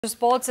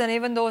Sports, and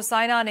even though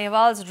Saina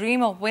Nehwal's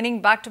dream of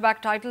winning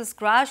back-to-back titles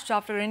crashed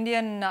after the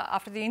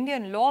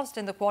Indian lost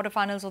in the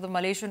quarterfinals of the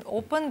Malaysian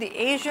Open, the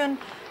ace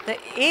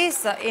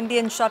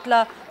Indian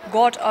shuttler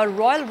got a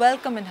royal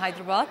welcome in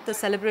Hyderabad. The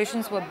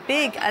celebrations were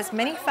big as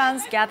many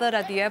fans gathered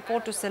at the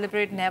airport to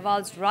celebrate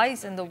Nehwal's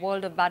rise in the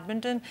world of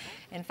badminton.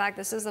 In fact,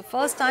 this is the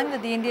first time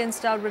that the Indian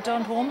star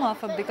returned home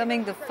after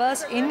becoming the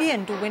first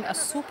Indian to win a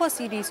Super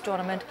Series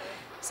tournament.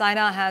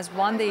 Saina has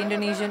won the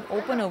Indonesian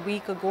Open a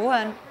week ago,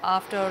 and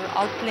after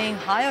outplaying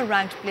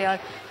higher-ranked player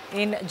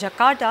in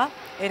Jakarta,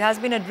 it has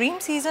been a dream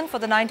season for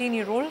the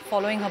 19-year-old.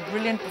 Following her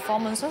brilliant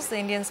performances, the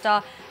Indian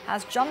star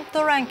has jumped the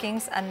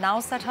rankings and now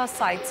set her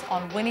sights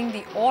on winning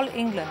the All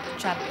England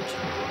Championship.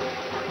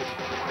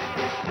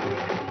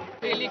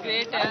 Really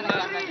great, and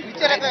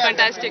it's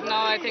fantastic.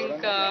 Now I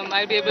think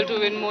I'll be able to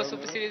win more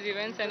Super Series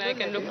events, and I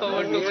can look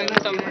forward to win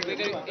some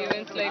bigger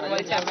events like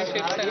World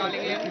Championships and All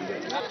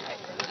England.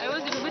 I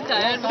was a little bit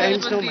tired because it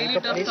was a really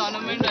tough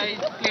tournament. I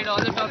played all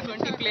the top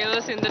 20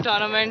 players in the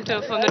tournament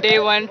from the day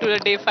 1 to the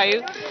day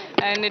 5,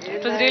 and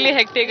it was really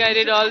hectic. I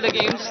did all the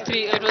games.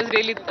 It was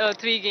really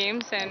 3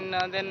 games, and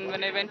then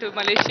when I went to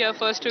Malaysia,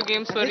 first 2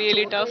 games were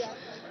really tough.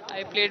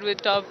 I played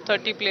with top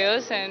 30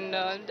 players, and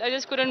I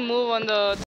just couldn't move on the